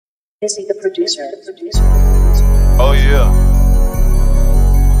Is he the producer? Oh yeah.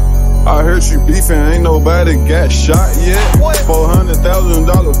 I heard you beefing, ain't nobody got shot yet. What?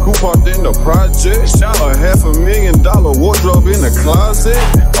 $400,000 coupe parked in the project. A $500,000 wardrobe in the closet.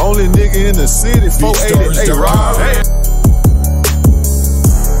 Only nigga in the city, 488 ride. Hey.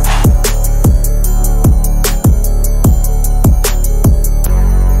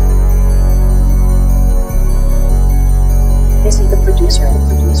 Is he the producer?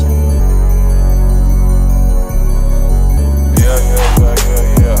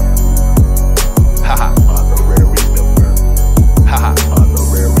 Yeah. Haha.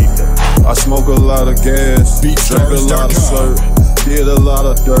 I smoke a lot of gas, drank a lot of syrup, did a lot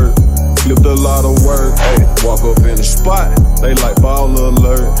of dirt, flipped a lot of work. Hey, walk up in the spot, they like ball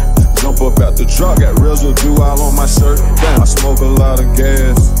alert. Jump up out the truck, got residue all on my shirt. Damn, I smoke a lot of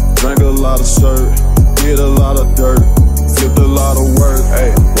gas, drank a lot of syrup, did a lot of dirt, flipped a lot of work.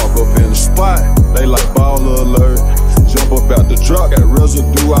 Hey, walk up in the spot, they like ball alert. Jump up out the truck, got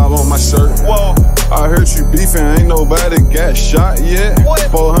residue all on my shirt. Whoa. I heard you beefing, ain't nobody got shot yet. What?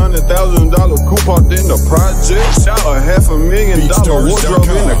 $400,000 coupe parked in the project. A $500,000 wardrobe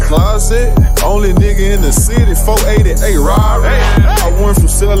in the closet. Only nigga in the city, 488 ride. Hey. I went from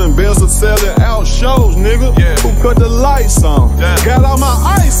selling bills to selling out shows, nigga. Yeah. Who cut the lights on? Damn. Got all my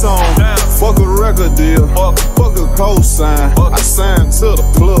ice on. Damn. Fuck a record deal. Fuck a cosign. I signed to the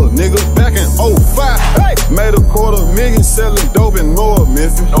plug, nigga, back in 05. Hey. Made $250,000 selling dope in North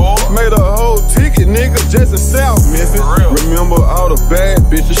Memphis. Made a whole ticket, nigga, just in South Memphis. Remember all the bad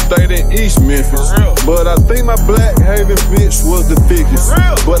bitches stayed in East Memphis. But I think my Black Haven bitch was the thickest.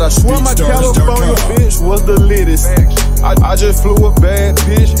 But I swear my California bitch was the littest. I just flew a bad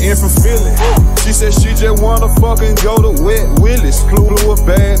bitch in from Philly. She said she just wanna fucking go to Wet Willis. Flew a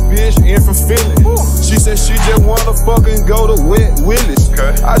bad bitch in from Philly. She said she just wanna fucking go to Wet Willis.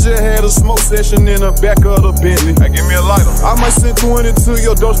 I just had a smoke session in the back of the Bentley. Hey, give me a lighter. I might send 20 to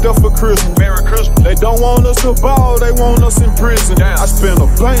your doorstep for Christmas. Merry Christmas. They don't want us to ball, they want us in prison. Damn. I spend a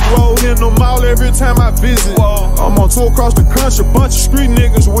bankroll in the mall every time I visit. Whoa. I'm on tour across the country, bunch of street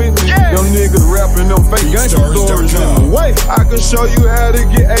niggas with me. Yeah. Them niggas rapping them fake gangster stories in the way. I can show you how to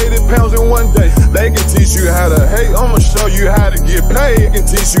get 80 pounds in one day. They can teach you how to hate, I'ma show you how to get paid. They can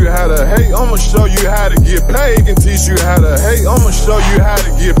teach you how to hate, I'ma show you how to get paid. They can teach you how to hate, I'ma show you how to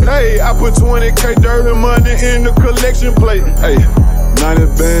get paid. I put 20K dirty money in the collection plate. Hey, 90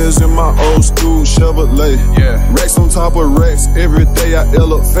 bands in my old school Chevrolet. Yeah. Racks on top of racks, every day I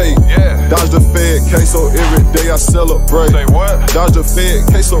elevate. Yeah. Dodge the Fed case, so every day I celebrate. Say what? Dodge the Fed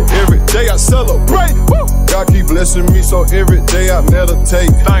case, so every day I celebrate. Woo! God keep blessing me, so every day I meditate.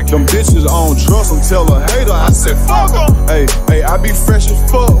 Thank you. Them bitches on trust them, tell a hater I said fuck em. Hey, I be fresh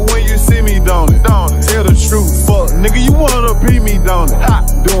as fuck when you see me, don't it? Tell the truth, fuck, nigga, you wanna be me, don't it?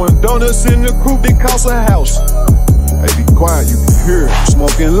 Doing donuts in the coupe, they cost a house. Hey, be quiet, you can hear it,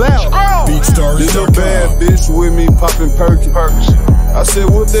 smoking loud. This a bad bitch with me, popping perky. I said,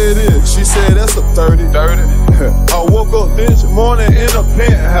 what that is? She said, that's a 30. I woke up this morning in a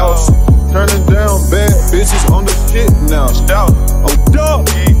penthouse, turning down bad bitches on the shit now. I'm Dolph,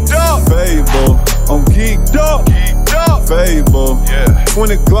 Fable. I'm geeked up, Fable.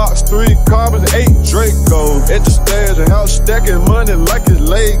 20 Glocks, 3 carbons, 8 Dracos. At the stairs, the house stacking money like it's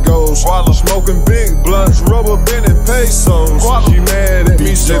Legos. Smoking big blunts, rubber banding pesos. She mad at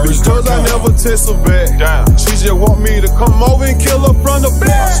me, said because I never test her back. She just want me to come over and kill her from the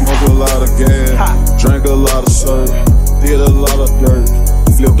back. Smoke a lot of gas, drank a lot of syrup, did a lot of dirt,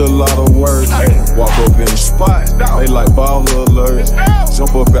 flipped a lot of work. Walk up in the spot, they like ball alert.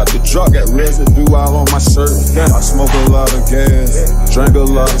 Jump up out the truck, got residue all on my shirt. I smoke a lot of gas, drank a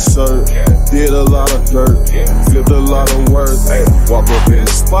lot of syrup, did a lot of dirt, flipped a lot of work. Walk up in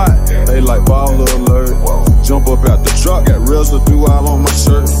the spot, they like ball alert. Jump up out the truck, got residue all on my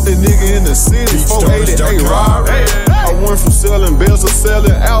shirt. The nigga in the city, 488 ride. I went from selling bills to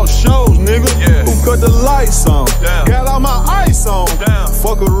selling out shows, nigga. Who cut the lights on? Got all my ice on.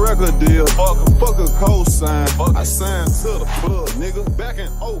 Fuck a record deal, fuck a cosign. I signed to the plug, nigga, back in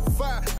 05.